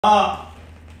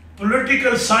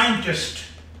Political scientist,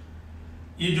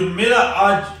 یہ جو میرا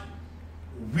آج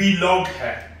ویلاگ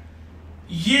ہے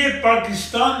یہ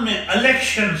پاکستان میں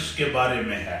الیکشنز کے بارے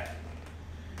میں ہے،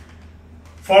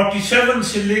 47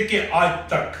 سے لے کے آج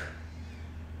تک.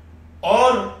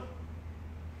 اور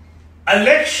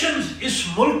الیکشنز اس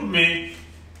ملک میں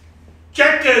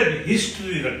چیکرڈ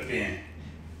ہسٹری رکھتے ہیں.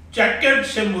 چیکرڈ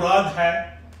سے مراد ہے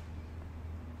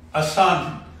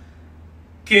آسان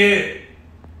کہ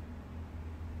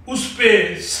اس پہ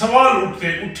سوال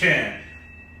اٹھے ہیں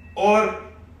اور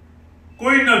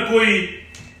کوئی نہ کوئی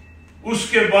اس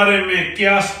کے بارے میں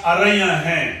قیاس آرائیاں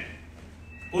ہیں،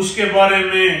 اس کے بارے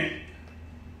میں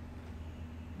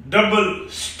ڈبل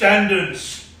سٹینڈرڈز.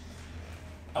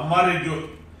 ہمارے جو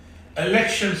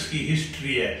الیکشنز کی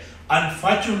ہسٹری ہے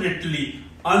انفارچونیٹلی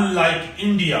ان لائک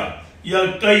انڈیا یا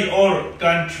کئی اور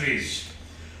کنٹریز،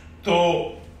 تو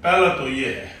پہلا تو یہ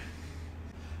ہے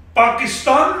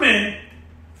پاکستان میں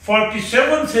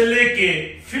 47 سے لے کے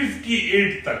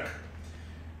 58 تک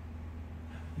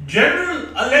جنرل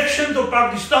الیکشن تو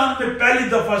پاکستان میں پہلی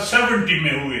دفعہ 70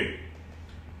 میں ہوئے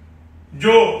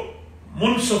جو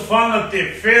منصفانہ تھے،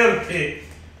 فیئر تھے،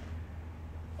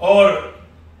 اور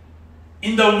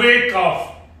ان دا ویک آف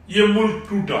یہ ملک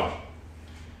ٹوٹا.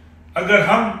 اگر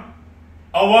ہم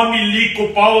عوامی لیگ کو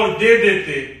پاور دے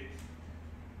دیتے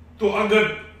تو اگر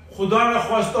خدا نہ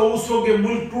خواستہ اس وقت یہ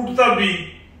ملک ٹوٹتا بھی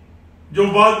جو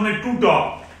بعد میں ٹوٹا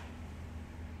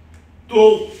تو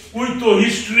کوئی تو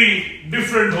ہسٹری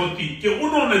ڈیفرنٹ ہوتی کہ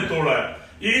انہوں نے توڑا ہے.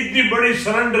 یہ اتنی بڑی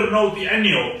سرنڈر نہ ہوتی.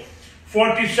 اینی ہو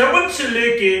 47 سے لے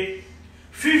کے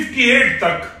 58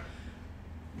 تک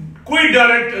کوئی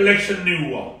ڈائریکٹ الیکشن نہیں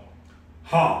ہوا.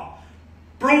 ہاں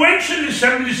پروونشل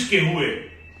اسمبلیز کے ہوئے،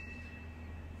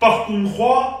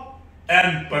 پختونخوا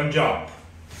اینڈ پنجاب.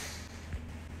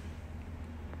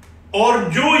 اور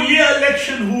جو یہ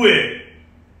الیکشن ہوئے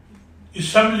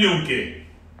اسمبلیوں کے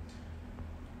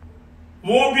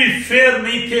وہ بھی فیئر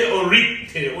نہیں تھے اور ریگ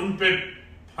تھے. ان پہ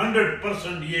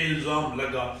 100% یہ الزام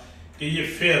لگا کہ یہ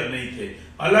فیئر نہیں تھے،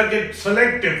 حالانکہ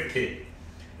سلیکٹیو تھے،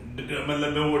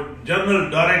 مطلب وہ جنرل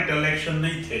ڈائریکٹ الیکشن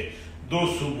نہیں تھے 2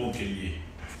 صوبوں کے لیے.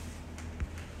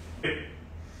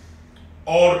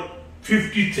 اور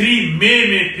 53 مئی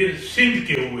میں پھر سندھ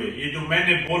کے ہوئے. یہ جو میں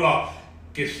نے بولا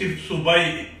کہ صرف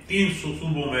صوبائی 300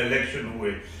 صوبوں میں الیکشن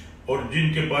ہوئے اور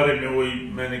جن کے بارے میں وہی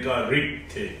میں نے کہا ریگ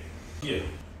تھے.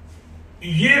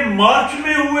 یہ مارچ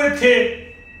میں ہوئے تھے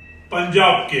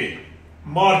پنجاب کے،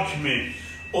 مارچ میں،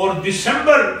 اور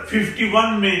دسمبر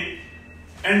 51 میں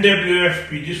NWFP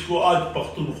جس کو آج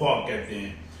پختونخوا کہتے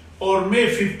ہیں، اور مئی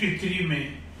 53 میں.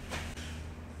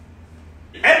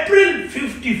 اپریل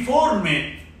 54 میں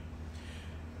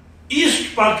ایسٹ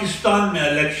پاکستان میں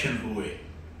الیکشن ہوئے،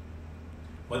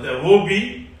 مطلب وہ بھی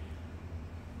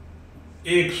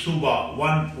ایک صوبہ،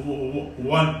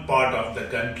 one part of the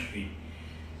country.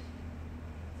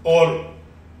 اور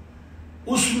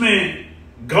اس میں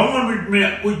گورنمنٹ میں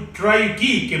کوئی ٹرائی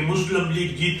کی کہ مسلم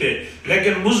لیگ جیتے،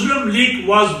 لیکن مسلم لیگ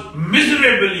واز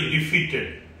میزریبلی ڈیفیٹڈ.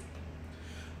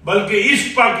 بلکہ ایسٹ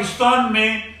پاکستان میں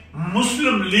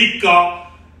مسلم لیگ کا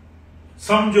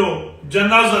سمجھو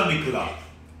جنازہ نکلا.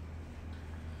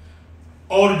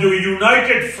 اور جو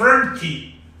یونائٹڈ فرنٹ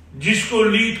تھی جس کو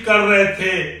لیڈ کر رہے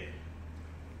تھے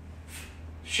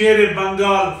شیر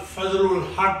بنگال، فضل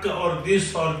الحق اور دس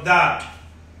اور دیٹ،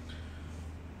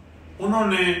 انہوں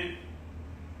نے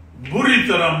بری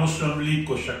طرح مسلم لیگ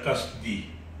کو شکست دی.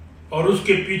 اور اس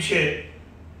کے پیچھے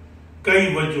کئی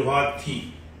وجوہات تھیں،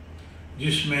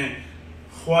 جس میں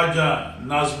خواجہ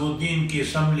ناظم الدین کی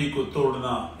اسمبلی کو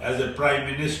توڑنا، ایز اے پرائم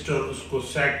منسٹر اس کو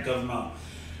سیک کرنا،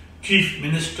 چیف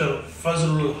منسٹر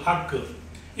فضل الحق.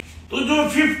 تو جو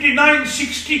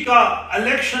 59-60 کا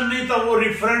الیکشن نہیں تھا وہ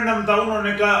ریفرینڈم تھا. انہوں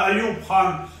نے کہا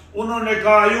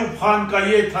ایوب خان کا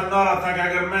یہ تھا نعرہ تھا کہ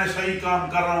اگر میں صحیح کام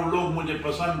کر رہا ہوں، لوگ مجھے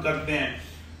پسند کرتے ہیں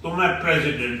تو میں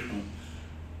پریزیڈنٹ ہوں.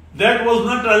 That was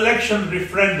not election,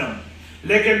 referendum.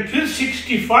 لیکن پھر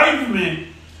 65 میں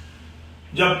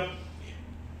جب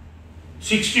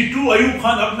 62 ایوب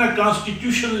خان اپنا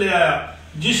کانسٹیٹیوشن لے آیا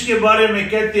جس کے بارے میں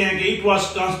کہتے ہیں کہ it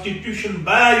was constitution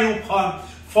by Ayub Khan,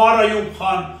 for Ayub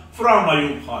Khan, from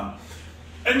Ayub Khan.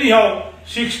 Any how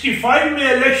 65 میں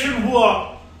الیکشن ہوا،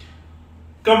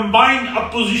 کمبائنڈ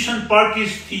اپوزیشن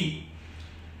پارٹیز تھی،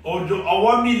 اور جو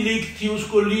عوامی لیگ تھی اس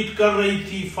کو لیڈ کر رہی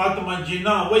تھی فاطمہ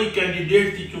جناح، وہی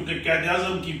کینڈیڈیٹ تھی چونکہ قائد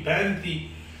اعظم کی بہن تھی،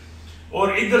 اور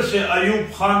ادھر سے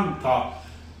ایوب خان تھا.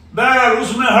 بہرحال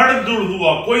اس میں ہڑ دڑ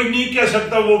ہوا، کوئی نہیں کہہ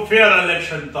سکتا وہ فیئر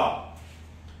الیکشن تھا.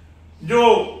 جو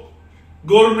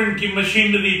گورنمنٹ کی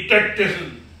مشینری ٹیکٹس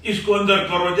اس کو اندر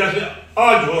کرو جیسے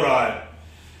آج ہو رہا ہے.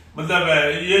 مطلب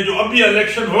یہ جو ابھی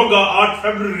الیکشن ہوگا 8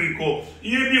 فروری کو،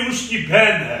 یہ بھی اس کی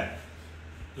بہن ہے،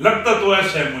 لگتا تو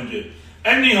ایسا ہے مجھے.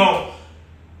 Any how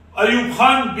Ayub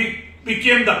Khan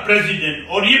became the president،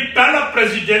 اور یہ پہلا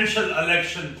پریزیڈینشل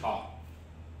الیکشن تھا،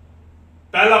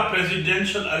 پہلا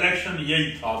پریزیڈینشل الیکشن یہی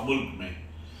تھا ملک میں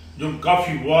جو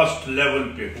کافی واسٹ لیول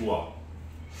پہ ہوا.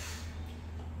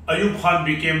 Ayub Khan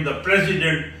became the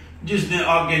president، جس نے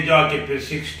آگے جا کے پھر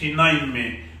 69 میں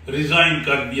ریزائن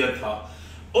کر دیا تھا.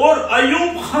 اور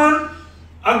ایوب خان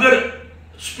اگر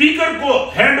اسپیکر کو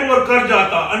ہینڈ اوور کر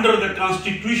جاتا انڈر دا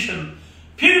کانسٹیٹیوشن،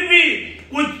 پھر بھی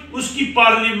کچھ اس کی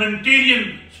پارلیمنٹیرین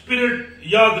اسپرٹ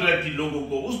یاد رہتی لوگوں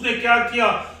کو. اس نے کیا کیا،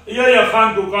 یحییٰ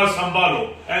خان کو کہا سنبھالو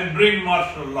اینڈ برنگ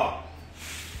مارشل لا.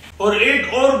 اور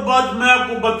ایک اور بات میں آپ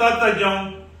کو بتاتا جاؤں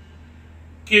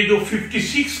کہ جو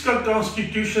 56 کا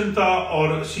کانسٹیٹیوشن تھا اور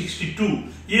 62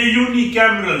 یہ یونی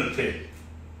کیمرل تھے،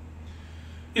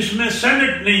 اس میں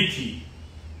سینٹ نہیں تھی.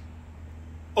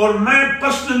 اور میں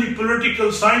پرسنلی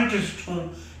پولیٹیکل سائنٹسٹ ہوں،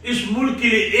 اس ملک کے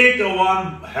لیے ایک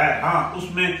عوام ہے، ہاں اس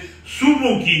میں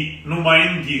صوبوں کی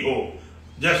نمائندگی ہو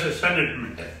جیسے سینٹ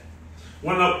میں ہے،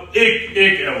 ورنہ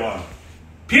ایک عوام.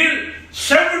 پھر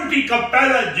 70 کا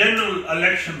پہلا جنرل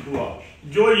الیکشن ہوا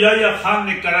جو یحییٰ خان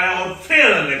نے کرایا، اور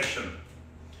فیئر الیکشن،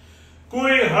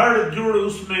 کوئی ہڑ جڑ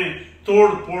اس میں توڑ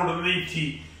پھوڑ نہیں تھی،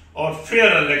 اور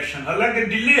فیئر الیکشن. حالانکہ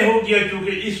ڈیلے ہو گیا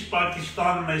کیونکہ اس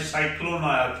پاکستان میں سائیکلون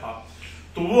آیا تھا،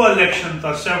 تو وہ الیکشن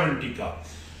تھا 70 کا.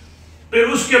 پھر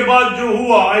اس کے بعد جو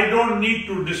ہوا I don't need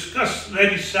to discuss,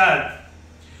 very sad.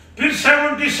 پھر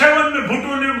 77 میں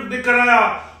بھٹو نے کرایا،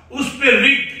 اس پہ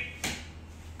رگ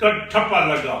کا ٹھپا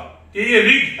لگا کہ یہ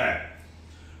رگ ہے،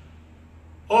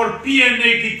 اور پی این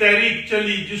اے کی تحریک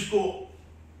چلی جس کو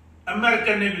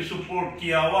امریکہ نے بھی سپورٹ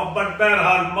کیا. بٹ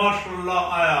بہرحال ماشاء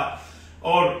اللہ آیا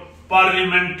اور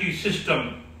پارلیمنٹری سسٹم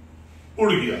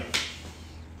اڑ گیا.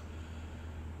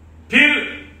 پھر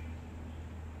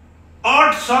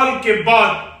 8 سال کے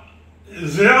بعد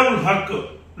ضیاء الحق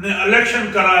نے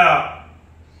الیکشن کرایا.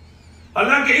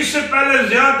 حالانکہ اس سے پہلے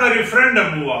ضیاء کا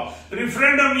ریفرینڈم ہوا.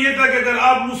 ریفرینڈم یہ تھا کہ اگر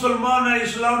آپ مسلمان ہیں،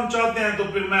 اسلام چاہتے ہیں تو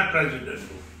پھر میں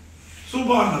پریزیڈنٹ ہوں.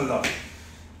 سبحان اللہ.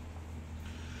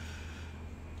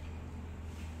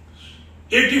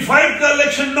 85 کا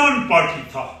الیکشن نان پارٹی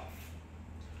تھا،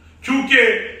 چونکہ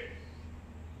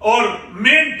اور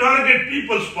مین ٹارگٹ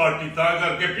پیپلز پارٹی تھا،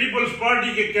 اگر کہ پیپلز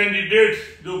پارٹی کے کینڈیڈیٹس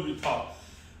جو بھی تھا.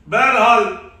 بہرحال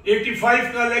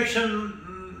 85 کا الیکشن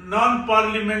نان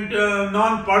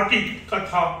پارٹی کا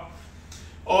تھا،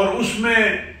 اور اس میں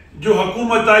جو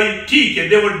حکومت آئی ٹھیک ہے،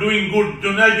 they were doing good.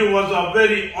 Junejo was a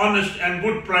very honest and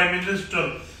good prime minister.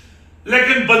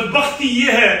 لیکن بدبختی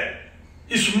یہ ہے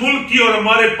اس ملک کی اور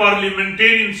ہمارے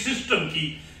پارلیمنٹیرین سسٹم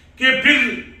کی کہ پھر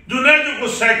جنیجو کو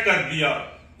سیک کر دیا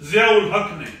ضیاء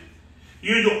الحق نے.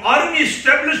 یہ جو آرمی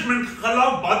اسٹیبلشمنٹ کے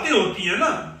خلاف باتیں ہوتی ہیں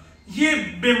نا، یہ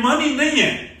بے معنی نہیں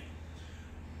ہے.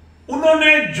 انہوں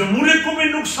نے جمہوریت کو بھی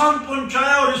نقصان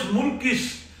پہنچایا اور اس ملک کی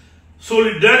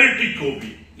سولیڈیرٹی کو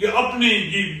بھی. یہ اپنی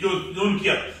جو ان کی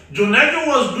Junejo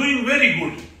was doing very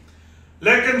good,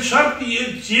 لیکن شرط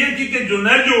یہ تھی کہ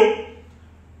جنیجو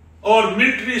اور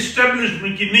ملٹری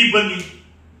اسٹیبلشمنٹ کی نہیں بنی،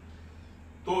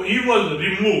 تو ہی واز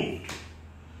ریمووڈ.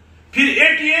 پھر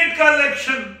 88 کا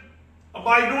الیکشن، اب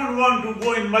I don't want to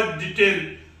go in much detail.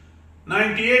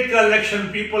 98 کا الیکشن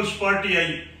پیپلز پارٹی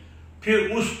آئی، پھر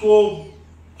اس کو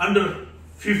انڈر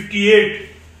 58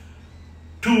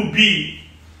 2B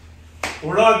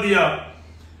اڑا دیا.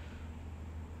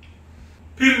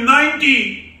 پھر 90،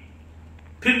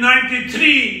 پھر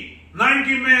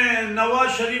 90 میں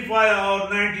نواز شریف آیا، اور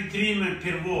 93 میں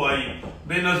پھر وہ آئی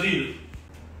بے نظیر.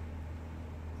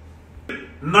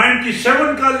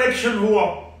 97 کا الیکشن ہوا،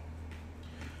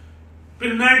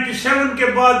 پھر 97 کے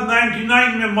بعد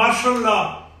 99 میں ماشاء اللہ.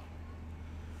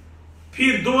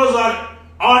 پھر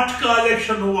 2008 کا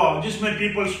الیکشن ہوا جس میں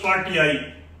پیپلز پارٹی آئی،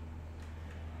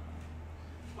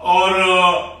 اور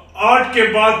 8 کے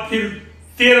بعد پھر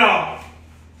 13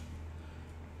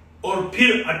 اور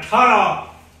پھر 18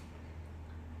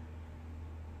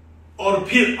 اور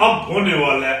پھر اب ہونے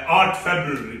والا ہے 8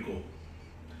 فروری کو.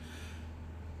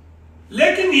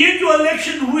 لیکن یہ جو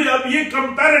الیکشن ہوئے اب یہ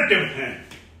کمپیریٹیو ہیں،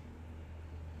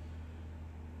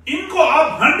 ان کو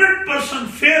آپ 100%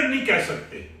 فیئر نہیں کہہ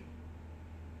سکتے.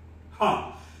 ہاں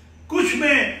کچھ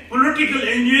میں پولیٹیکل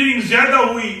انجینئرنگ زیادہ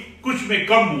ہوئی، کچھ میں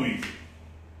کم ہوئی،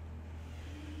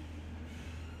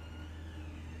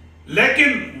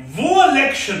 لیکن وہ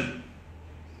الیکشن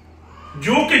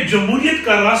جو کہ جمہوریت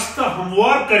کا راستہ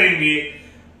ہموار کریں گے،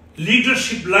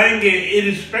 لیڈرشپ لائیں گے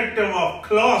irrespective آف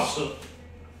کلاس،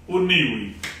 وہ نہیں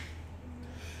ہوئی.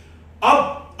 اب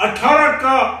 18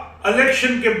 کا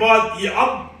الیکشن کے بعد یہ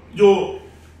اب جو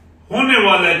ہونے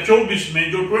والا ہے 24 میں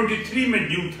جو 23 میں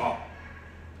ڈیو تھا.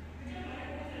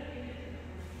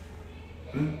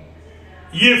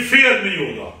 یہ فیئر نہیں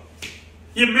ہوگا.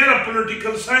 یہ میرا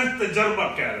پولیٹیکل سائنس تجربہ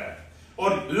کہہ رہا ہے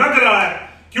اور لگ رہا ہے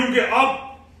کیونکہ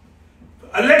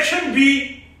اب الیکشن بھی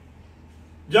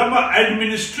جب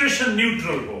ایڈمنسٹریشن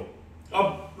نیوٹرل ہو. اب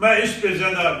میں اس پہ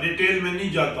زیادہ ڈیٹیل میں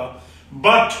نہیں جاتا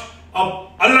بٹ اب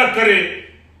اللہ کرے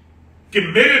کہ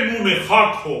میرے منہ میں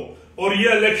خاک ہو اور یہ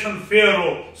الیکشن فیئر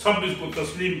ہو, سب اس کو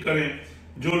تسلیم کریں,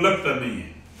 جو لگتا نہیں ہے.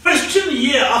 کوسچن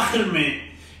یہ آخر میں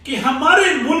کہ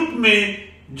ہمارے ملک میں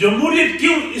جمہوریت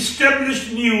کیوں اسٹیبلش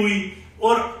نہیں ہوئی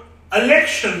اور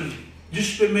الیکشن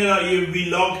جس پہ میرا یہ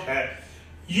ویلاگ ہے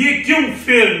یہ کیوں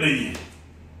فیئر نہیں ہے.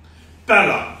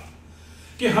 پہلا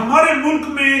کہ ہمارے ملک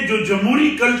میں جو جمہوری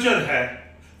کلچر ہے,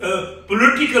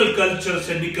 پولیٹیکل کلچر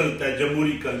سے نکلتا ہے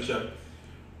جمہوری کلچر,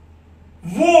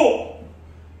 وہ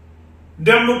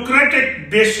ڈیموکریٹک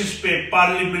بیسس پہ,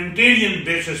 پارلیمنٹیرین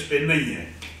بیسس پہ نہیں ہے,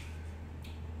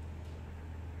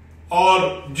 اور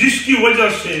جس کی وجہ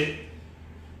سے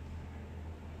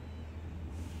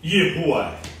یہ ہوا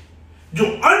ہے. جو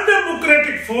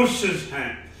انڈیموکریٹک فورسز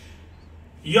ہیں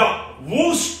یا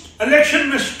وہ الیکشن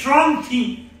میں سٹرانگ تھی,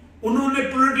 انہوں نے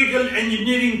پولیٹیکل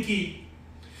انجینئرنگ کی,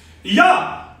 یا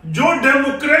جو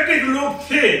ڈیموکریٹک لوگ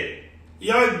تھے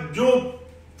یا جو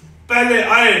پہلے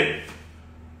آئے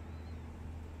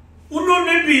انہوں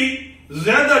نے بھی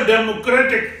زیادہ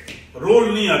ڈیموکریٹک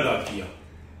رول نہیں ادا کیا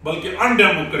بلکہ ان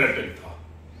ڈیموکریٹک تھا.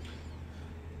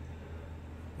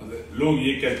 لوگ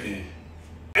یہ کہتے ہیں.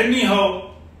 اینی ہاؤ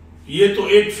یہ تو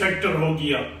ایک فیکٹر ہو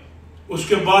گیا. اس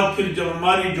کے بعد پھر جب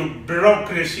ہماری جو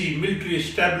بیوروکریسی, ملٹری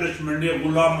اسٹیبلشمنٹ, یہ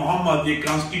غلام محمد, یہ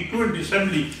کانسٹیٹیوئنٹ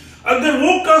اسمبلی, اگر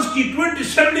وہ کانسٹیٹیوئنٹ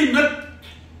اسمبلی نہ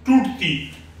ٹوٹتی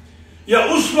یا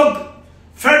اس وقت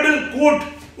فیڈرل کورٹ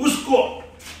اس کو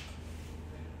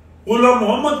غلام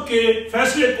محمد کے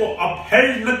فیصلے کو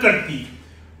اپہیلڈ نہ کرتی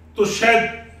تو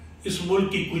شاید اس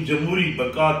ملک کی کوئی جمہوری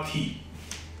بقا تھی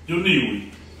جو نہیں ہوئی.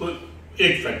 تو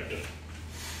ایک فیکٹر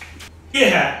یہ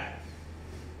ہے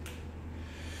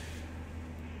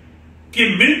کہ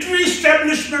ملٹری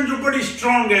اسٹیبلشمنٹ جو بڑی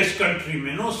سٹرانگ ہے اس کنٹری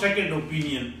میں, نو سیکنڈ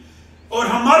اوپینین, اور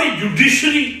ہماری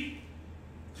جوڈیشری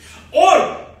اور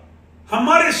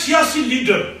ہمارے سیاسی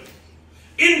لیڈر,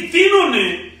 ان تینوں نے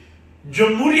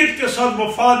جمہوریت کے ساتھ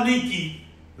وفا نہیں کی,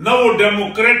 نہ وہ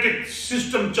ڈیموکریٹک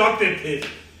سسٹم چاہتے تھے,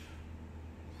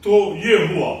 تو یہ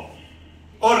ہوا.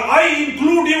 اور آئی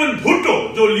انکلوڈ ایون بھٹو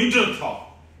جو لیڈر تھا,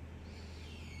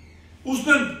 اس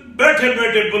نے بیٹھے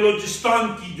بیٹھے بلوچستان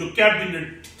کی جو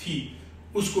کیبنٹ تھی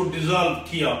اس کو ڈیزالو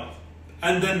کیا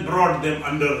and then brought them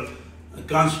under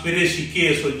conspiracy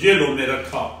case اور جیلوں میں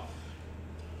رکھا.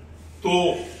 تو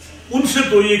ان سے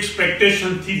تو یہ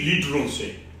ایکسپیکٹیشن تھی لیڈروں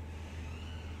سے,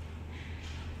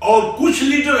 اور کچھ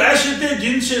لیڈر ایسے تھے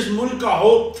جن سے اس ملک کا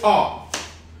ہوپ تھا,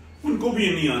 ان کو بھی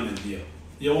نہیں آنے دیا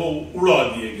یا وہ اڑا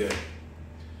دیے گئے.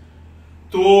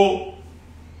 تو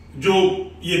جو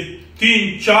یہ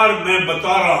 3-4 میں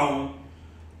بتا رہا ہوں,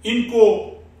 ان کو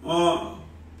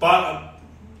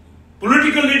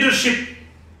political leadership,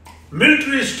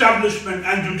 military establishment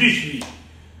and judiciary,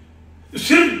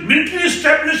 صرف ملٹری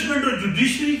اسٹیبلشمنٹ اور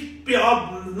جوڈیشری پہ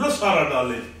آپ نہ سارا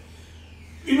ڈالیں.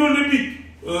 انہوں نے بھی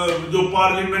جو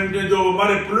پارلیمنٹ میں جو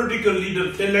ہمارے پولیٹیکل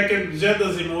لیڈر تھے, لیکن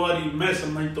زیادہ ذمہ داری میں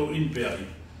سمجھتا ہوں ان پہ آئی.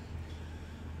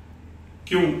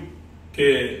 کیوں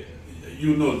کہ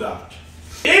یو نو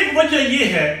دیٹ. ایک وجہ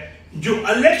یہ ہے جو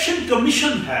الیکشن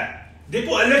کمیشن ہے,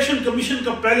 دیکھو الیکشن کمیشن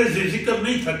کا پہلے ذکر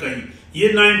نہیں تھا کہیں, یہ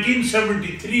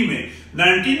 1973 میں,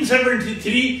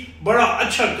 1973 بڑا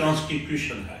اچھا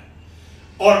کانسٹیٹیوشن ہے,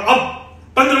 اور اب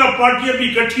 15 پارٹیاں بھی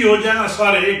اکٹھی ہو جائیں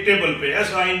سارے ایک ٹیبل پہ,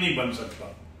 ایسا آئین نہیں بن سکتا.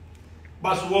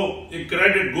 بس وہ ایک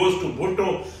کریڈٹ گوز ٹو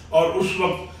بھٹو, اور اس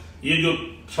وقت یہ جو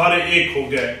سارے ایک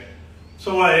ہو گئے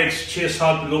سوائے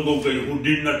 6-7 لوگوں کے who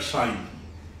did not sign.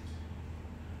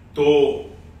 تو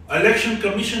election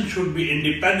commission should be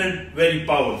independent, very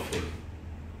powerful.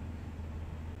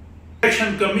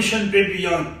 Election commission پہ بھی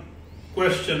یہاں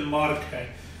کوشچن مارک ہے,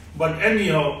 but any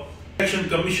how election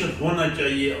commission ہونا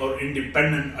چاہیے اور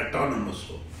independent autonomous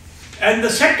who. And the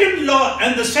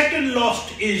second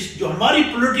lost is جو ہماری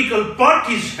پولیٹیکل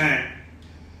پارٹیز ہیں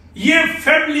یہ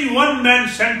فیملی ون مین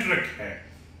سینٹرک ہے.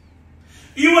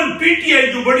 ایون پی ٹی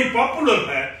آئی جو بڑی پاپولر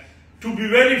ہے, ٹو بی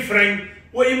ویری فرینک,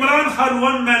 وہ عمران خان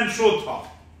ون مین شو تھا.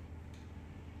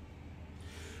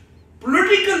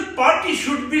 Political party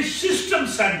should be system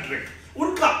centric,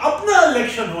 ان کا اپنا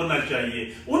الیکشن ہونا چاہیے,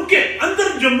 ان کے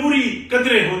اندر جمہوری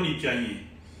قدریں ہونی چاہیے.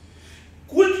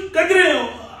 کچھ قدریں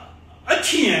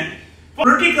اچھی ہیں,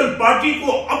 پولیٹیکل پارٹی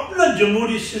کو اپنا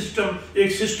جمہوری سسٹم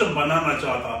ایک سسٹم بنانا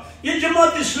چاہتا. یہ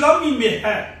جماعت اسلامی میں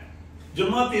ہے,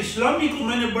 جماعت اسلامی کو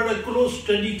میں نے بڑا کلوز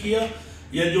اسٹڈی کیا،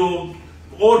 یا جو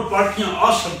اور پارٹیاں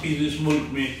آ سکتی تھی اس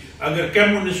ملک میں اگر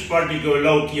کمیونسٹ پارٹی کو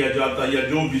الاؤ کیا جاتا یا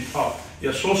جو بھی تھا،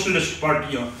 یا سوشلسٹ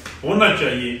پارٹیاں ہونا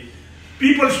چاہیے.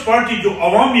 پیپلز پارٹی جو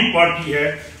عوامی پارٹی ہے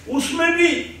اس میں بھی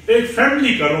ایک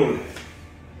فیملی کا رول ہے.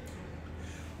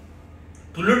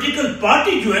 پولیٹیکل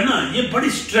پارٹی جو ہے نا یہ بڑی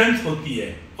اسٹرینتھ ہوتی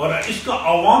ہے، اور اس کا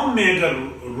عوام میں اگر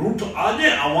روٹ آ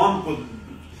جائے، عوام کو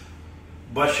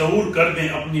بشعور کر دیں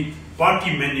اپنی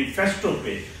پارٹی مینیفیسٹو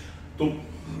پہ، تو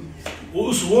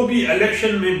وہ بھی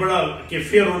الیکشن میں بڑا کہ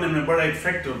فیئر ہونے میں بڑا ایک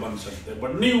فیکٹر بن سکتا ہے.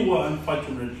 بٹ نہیں ہوا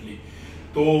انفارچونیٹلی.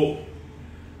 تو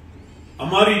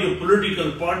ہماری جو پولیٹیکل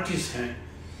پارٹیز ہیں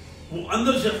وہ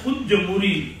اندر سے خود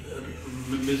جمہوری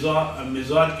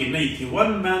مزاج کی نہیں تھی.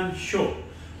 ون مین شو،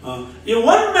 یہ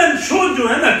ون مین شو جو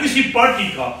ہے نا کسی پارٹی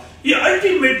کا، یہ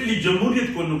الٹیمیٹلی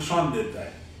جمہوریت کو نقصان دیتا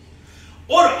ہے.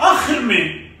 اور آخر میں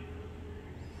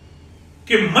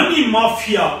کہ منی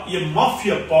مافیا، یہ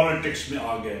مافیا پالیٹکس میں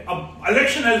آ گئے. اب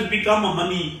election has become a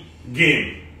money game.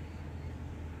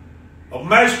 اب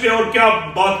میں اس پہ اور کیا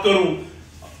بات کروں.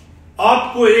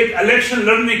 آپ کو ایک الیکشن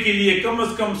لڑنے کے لیے کم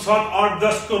از کم 7, 8,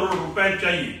 10 کروڑ روپے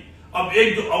چاہیے. اب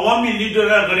ایک جو عوامی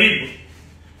لیڈر ہے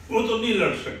غریب، وہ تو نہیں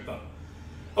لڑ سکتا.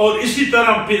 اور اسی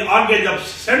طرح پھر آگے جب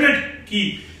سینٹ کی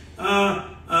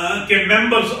کے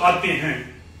ممبرز آتے ہیں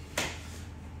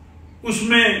اس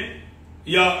میں،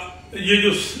 یا یہ جو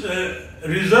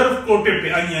ریزرو کوٹے پہ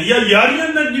آئی ہیں، یا یاریاں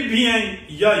نبھی ہیں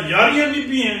یا یاریاں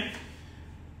نبھی ہیں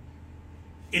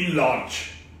ان لارج،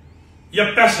 یا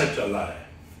پیسہ چلا ہے.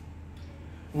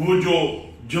 وہ جو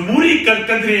جمہوری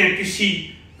قدریں ہیں کسی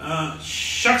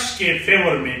شخص کے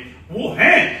فیور میں وہ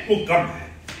ہیں، وہ کم ہے.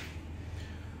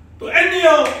 تو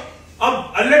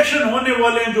اب الیکشن ہونے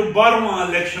والے ہیں، جو 12واں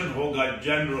الیکشن ہوگا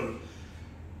جنرل.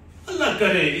 اللہ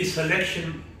کرے اس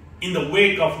election, in the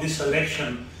wake of this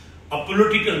election, a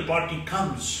political party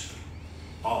comes,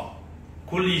 a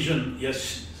coalition, yes,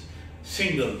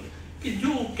 single,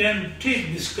 you can take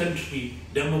this country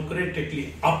democratically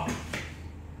up